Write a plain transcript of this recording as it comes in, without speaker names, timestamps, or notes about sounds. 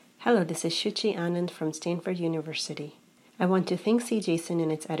Hello, this is Shuchi Anand from Stanford University. I want to thank C. Jason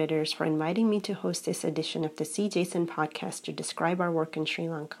and its editors for inviting me to host this edition of the C. Jason podcast to describe our work in Sri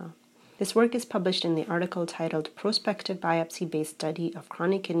Lanka. This work is published in the article titled Prospective Biopsy-Based Study of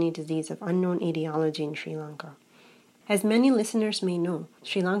Chronic Kidney Disease of Unknown Etiology in Sri Lanka. As many listeners may know,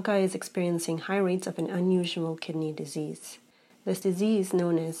 Sri Lanka is experiencing high rates of an unusual kidney disease. This disease,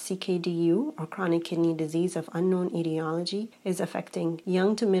 known as CKDU, or chronic kidney disease of unknown etiology, is affecting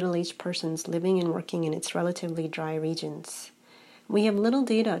young to middle-aged persons living and working in its relatively dry regions. We have little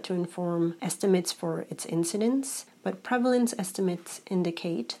data to inform estimates for its incidence, but prevalence estimates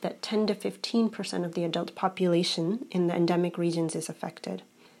indicate that 10 to 15% of the adult population in the endemic regions is affected.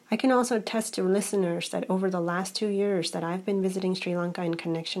 I can also attest to listeners that over the last 2 years that I've been visiting Sri Lanka in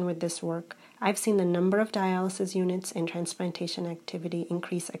connection with this work, I've seen the number of dialysis units and transplantation activity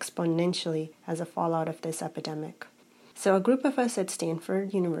increase exponentially as a fallout of this epidemic. So a group of us at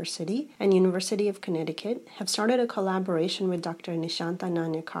Stanford University and University of Connecticut have started a collaboration with Dr. Nishanta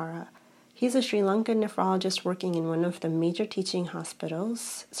Nanyakara. He's a Sri Lankan nephrologist working in one of the major teaching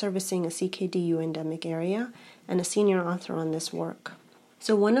hospitals servicing a CKDU endemic area and a senior author on this work.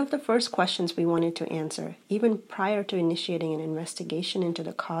 So one of the first questions we wanted to answer, even prior to initiating an investigation into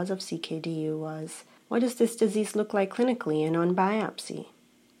the cause of CKDU, was, what does this disease look like clinically and on biopsy?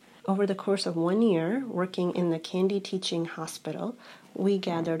 Over the course of 1 year, working in the Kandy Teaching Hospital, we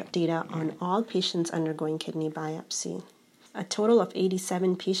gathered data on all patients undergoing kidney biopsy. A total of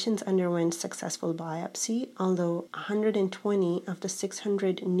 87 patients underwent successful biopsy, although 120 of the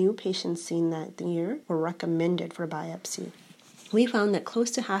 600 new patients seen that year were recommended for biopsy. We found that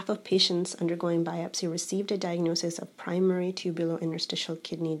close to half of patients undergoing biopsy received a diagnosis of primary tubulointerstitial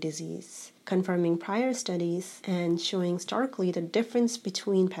kidney disease, confirming prior studies and showing starkly the difference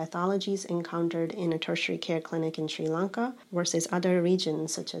between pathologies encountered in a tertiary care clinic in Sri Lanka versus other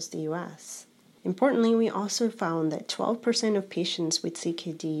regions such as the US. Importantly, we also found that 12% of patients with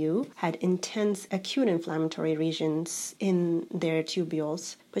CKDU had intense acute inflammatory regions in their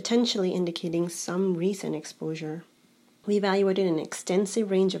tubules, potentially indicating some recent exposure. We evaluated an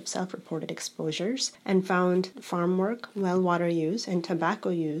extensive range of self-reported exposures and found farm work, well water use, and tobacco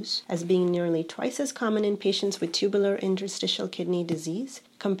use as being nearly twice as common in patients with tubular interstitial kidney disease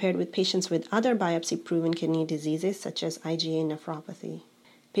compared with patients with other biopsy-proven kidney diseases such as IgA nephropathy.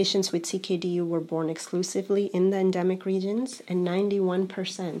 Patients with CKDU were born exclusively in the endemic regions, and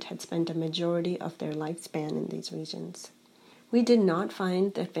 91% had spent a majority of their lifespan in these regions. We did not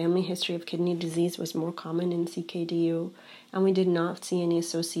find that family history of kidney disease was more common in CKDU, and we did not see any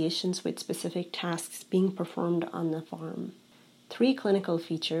associations with specific tasks being performed on the farm. 3 clinical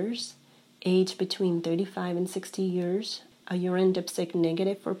features: age between 35 and 60 years, a urine dipstick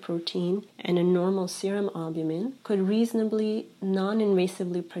negative for protein, and a normal serum albumin could reasonably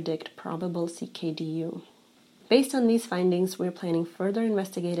non-invasively predict probable CKDU. Based on these findings, we're planning further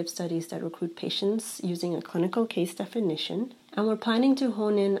investigative studies that recruit patients using a clinical case definition, and we're planning to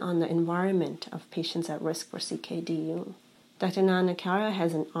hone in on the environment of patients at risk for CKDU. Dr. Nanyakara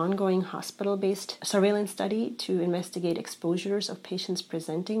has an ongoing hospital-based surveillance study to investigate exposures of patients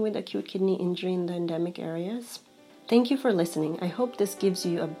presenting with acute kidney injury in the endemic areas. Thank you for listening. I hope this gives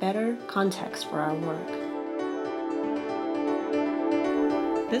you a better context for our work.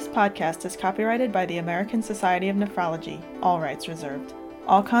 This podcast is copyrighted by the American Society of Nephrology, all rights reserved.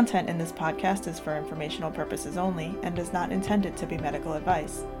 All content in this podcast is for informational purposes only and is not intended to be medical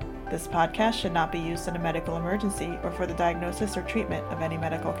advice. This podcast should not be used in a medical emergency or for the diagnosis or treatment of any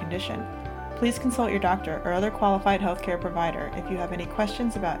medical condition. Please consult your doctor or other qualified healthcare provider if you have any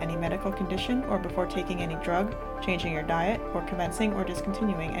questions about any medical condition or before taking any drug, changing your diet, or commencing or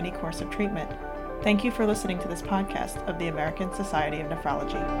discontinuing any course of treatment. Thank you for listening to this podcast of the American Society of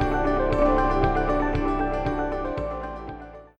Nephrology.